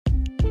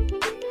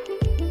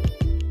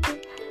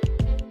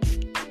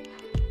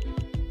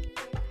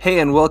Hey,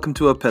 and welcome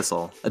to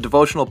Epistle, a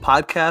devotional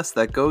podcast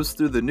that goes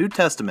through the New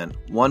Testament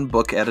one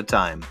book at a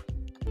time.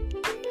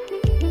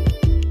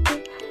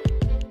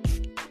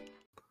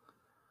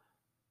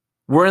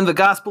 We're in the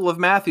Gospel of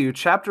Matthew,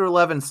 chapter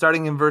 11,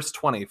 starting in verse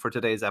 20 for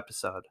today's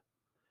episode.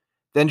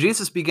 Then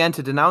Jesus began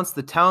to denounce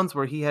the towns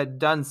where he had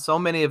done so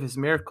many of his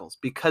miracles,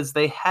 because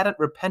they hadn't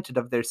repented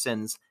of their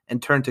sins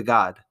and turned to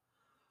God.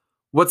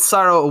 What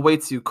sorrow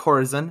awaits you,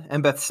 Chorazin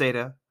and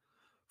Bethsaida!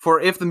 For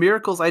if the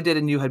miracles I did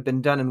in you had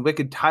been done in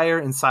wicked Tyre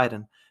and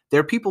Sidon,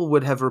 their people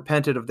would have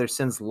repented of their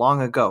sins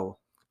long ago,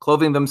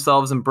 clothing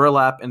themselves in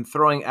burlap and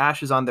throwing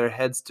ashes on their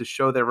heads to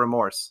show their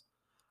remorse.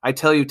 I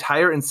tell you,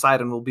 Tyre and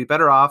Sidon will be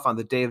better off on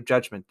the day of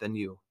judgment than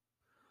you.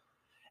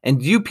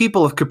 And you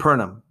people of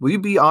Capernaum, will you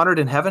be honored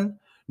in heaven?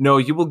 No,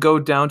 you will go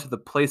down to the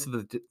place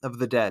of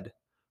the dead.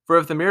 For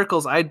if the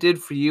miracles I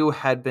did for you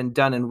had been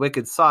done in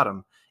wicked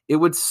Sodom, it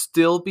would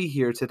still be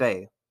here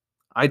today.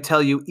 I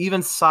tell you,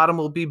 even Sodom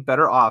will be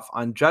better off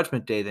on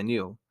judgment day than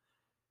you.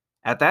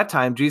 At that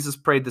time, Jesus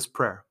prayed this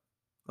prayer.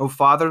 O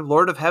Father,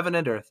 Lord of heaven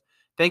and earth,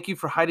 thank you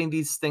for hiding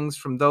these things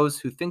from those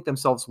who think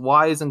themselves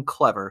wise and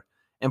clever,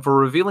 and for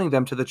revealing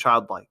them to the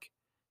childlike.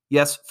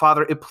 Yes,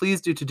 Father, it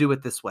pleased you to do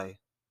it this way.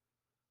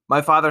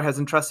 My Father has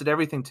entrusted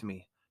everything to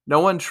me.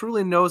 No one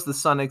truly knows the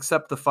Son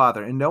except the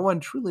Father, and no one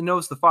truly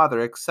knows the Father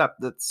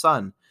except the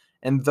Son,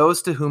 and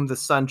those to whom the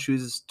Son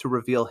chooses to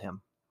reveal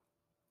him.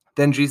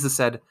 Then Jesus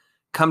said,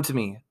 Come to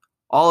me,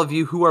 all of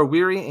you who are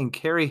weary and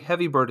carry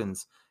heavy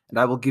burdens, and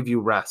I will give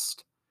you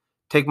rest.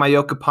 Take my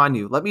yoke upon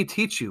you. Let me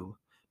teach you,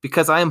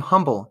 because I am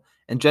humble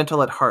and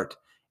gentle at heart,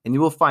 and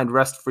you will find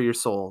rest for your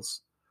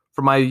souls.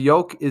 For my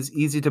yoke is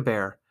easy to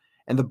bear,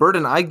 and the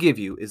burden I give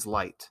you is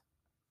light.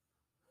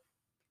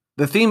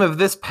 The theme of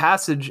this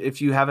passage,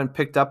 if you haven't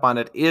picked up on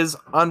it, is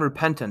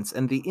unrepentance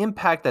and the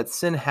impact that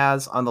sin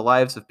has on the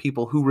lives of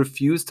people who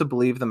refuse to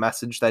believe the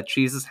message that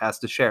Jesus has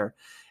to share.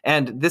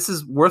 And this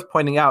is worth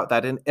pointing out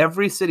that in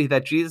every city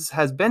that Jesus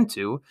has been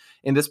to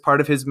in this part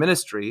of his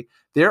ministry,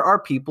 there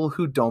are people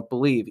who don't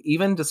believe,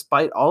 even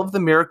despite all of the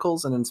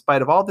miracles and in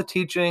spite of all the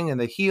teaching and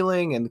the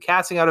healing and the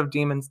casting out of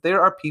demons,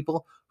 there are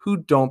people who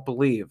don't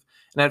believe.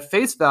 And at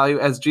face value,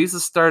 as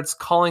Jesus starts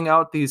calling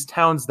out these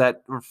towns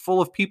that are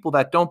full of people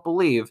that don't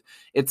believe,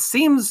 it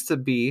seems to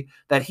be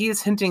that he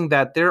is hinting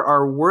that there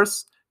are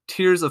worse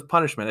tiers of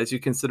punishment as you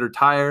consider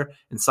Tyre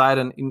and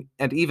Sidon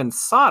and even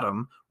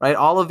Sodom, right?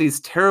 All of these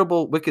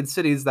terrible, wicked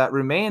cities that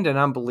remained in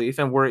unbelief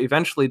and were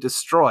eventually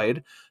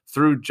destroyed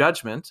through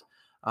judgment.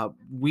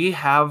 We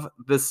have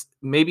this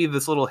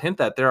little hint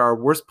that there are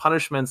worse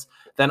punishments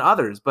than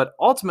others, but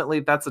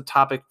ultimately that's a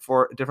topic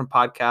for a different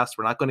podcast.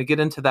 We're not going to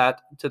get into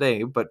that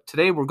today, but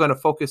today we're going to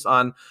focus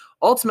on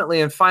ultimately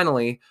and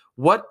finally,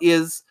 what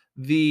is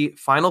the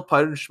final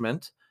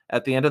punishment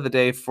at the end of the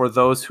day for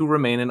those who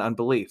remain in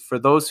unbelief, for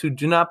those who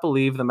do not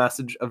believe the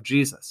message of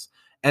Jesus,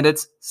 and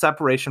it's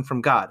separation from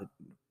God.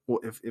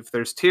 If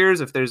there's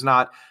tears, if there's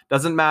not,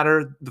 doesn't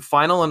matter. The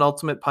final and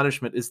ultimate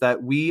punishment is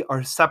that we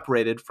are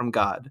separated from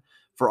God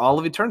for all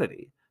of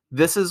eternity.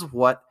 This is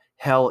what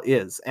hell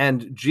is.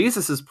 And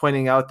Jesus is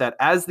pointing out that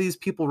as these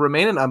people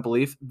remain in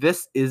unbelief,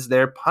 this is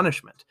their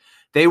punishment.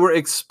 They were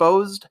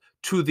exposed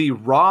to the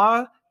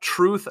raw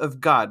truth of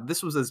God.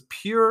 This was as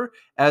pure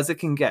as it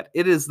can get.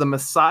 It is the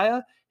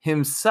Messiah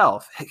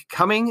himself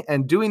coming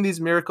and doing these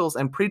miracles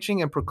and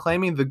preaching and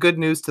proclaiming the good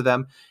news to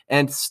them,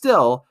 and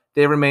still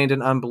they remained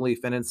in unbelief.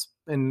 And it's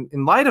in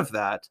light of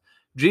that,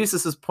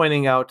 Jesus is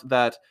pointing out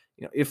that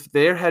if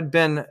there had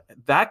been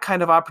that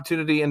kind of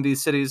opportunity in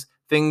these cities,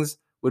 things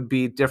would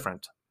be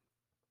different.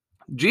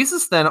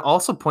 Jesus then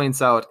also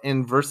points out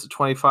in verse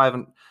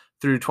 25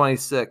 through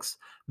 26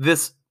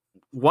 this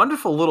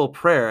wonderful little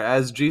prayer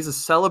as Jesus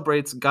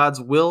celebrates God's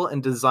will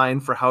and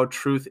design for how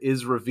truth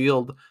is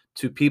revealed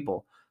to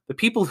people. The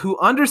people who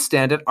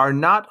understand it are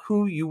not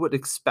who you would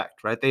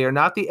expect, right? They are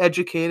not the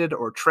educated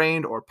or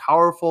trained or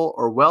powerful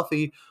or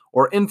wealthy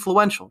or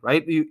influential,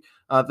 right?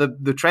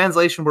 The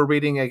translation we're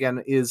reading,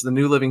 again, is the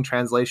New Living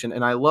Translation,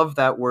 and I love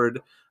that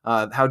word,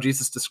 how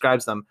Jesus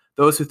describes them.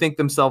 Those who think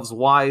themselves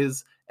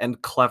wise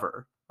and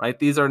clever, right?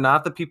 These are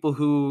not the people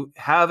who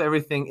have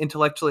everything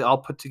intellectually all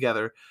put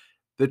together.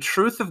 The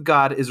truth of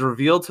God is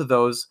revealed to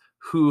those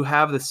who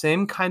have the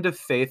same kind of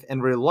faith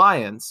and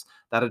reliance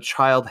that a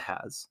child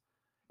has.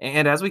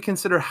 And as we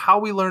consider how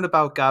we learn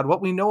about God,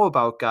 what we know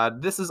about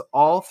God, this is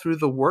all through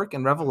the work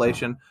and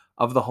revelation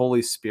of the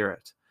Holy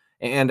Spirit.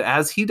 And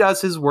as he does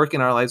his work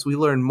in our lives, we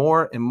learn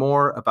more and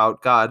more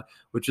about God,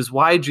 which is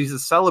why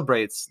Jesus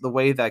celebrates the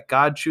way that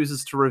God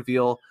chooses to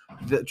reveal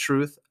the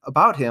truth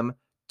about him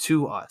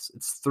to us.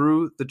 It's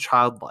through the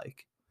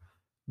childlike.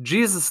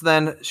 Jesus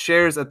then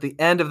shares at the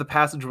end of the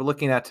passage we're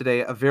looking at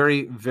today a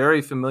very,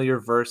 very familiar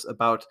verse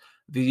about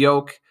the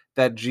yoke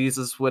that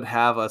Jesus would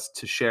have us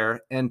to share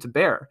and to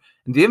bear.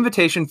 And the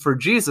invitation for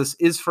Jesus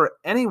is for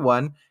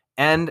anyone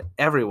and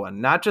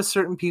everyone, not just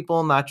certain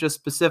people, not just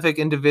specific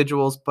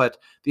individuals, but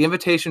the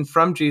invitation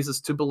from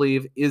Jesus to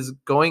believe is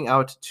going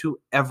out to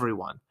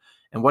everyone.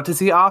 And what does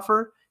he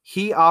offer?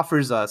 He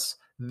offers us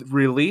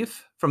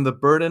relief from the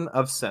burden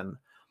of sin.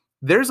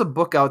 There's a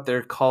book out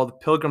there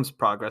called Pilgrim's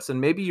Progress, and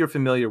maybe you're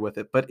familiar with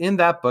it, but in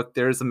that book,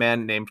 there is a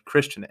man named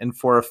Christian. And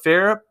for a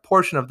fair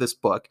portion of this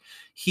book,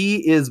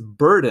 he is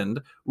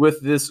burdened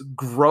with this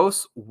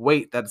gross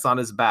weight that's on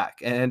his back.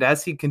 And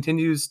as he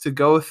continues to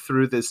go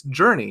through this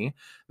journey,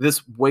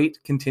 this weight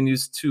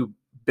continues to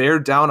bear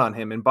down on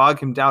him and bog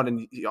him down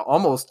and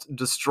almost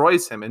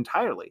destroys him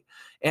entirely.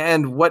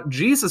 And what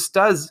Jesus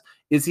does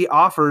is he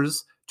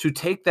offers to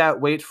take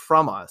that weight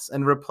from us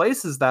and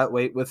replaces that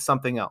weight with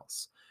something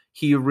else.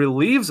 He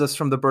relieves us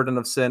from the burden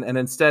of sin and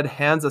instead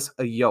hands us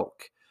a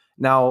yoke.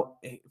 Now,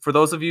 for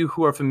those of you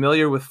who are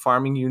familiar with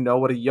farming, you know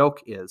what a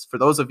yoke is. For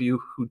those of you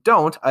who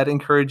don't, I'd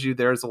encourage you,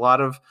 there's a lot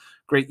of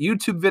great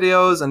YouTube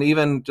videos, and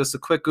even just a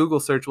quick Google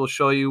search will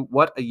show you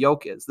what a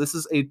yoke is. This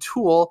is a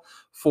tool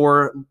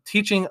for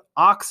teaching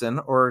oxen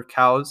or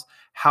cows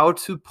how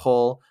to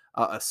pull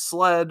a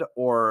sled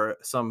or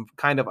some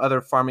kind of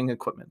other farming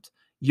equipment.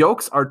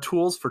 Yokes are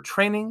tools for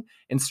training,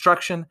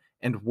 instruction,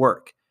 and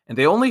work. And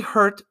they only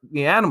hurt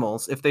the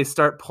animals if they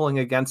start pulling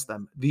against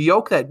them. The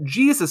yoke that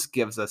Jesus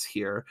gives us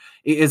here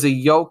is a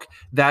yoke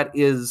that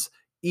is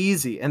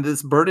easy, and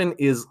this burden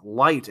is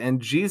light, and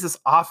Jesus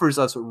offers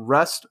us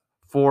rest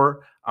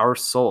for our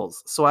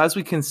souls. So as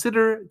we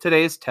consider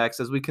today's text,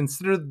 as we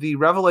consider the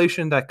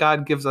revelation that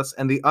God gives us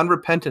and the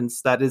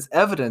unrepentance that is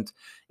evident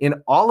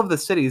in all of the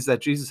cities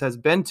that Jesus has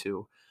been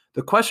to,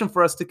 the question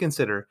for us to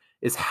consider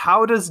is,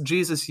 how does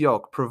Jesus'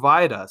 yoke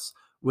provide us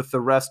with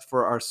the rest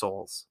for our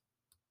souls?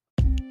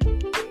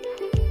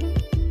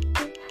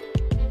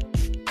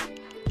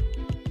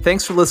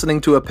 Thanks for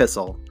listening to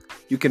Epistle.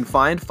 You can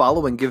find,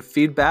 follow, and give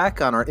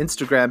feedback on our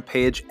Instagram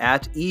page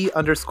at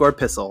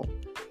 @e_pistle.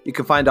 You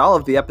can find all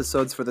of the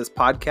episodes for this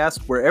podcast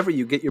wherever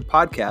you get your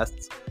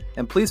podcasts,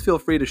 and please feel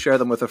free to share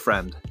them with a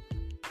friend.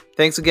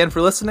 Thanks again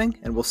for listening,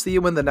 and we'll see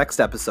you in the next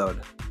episode.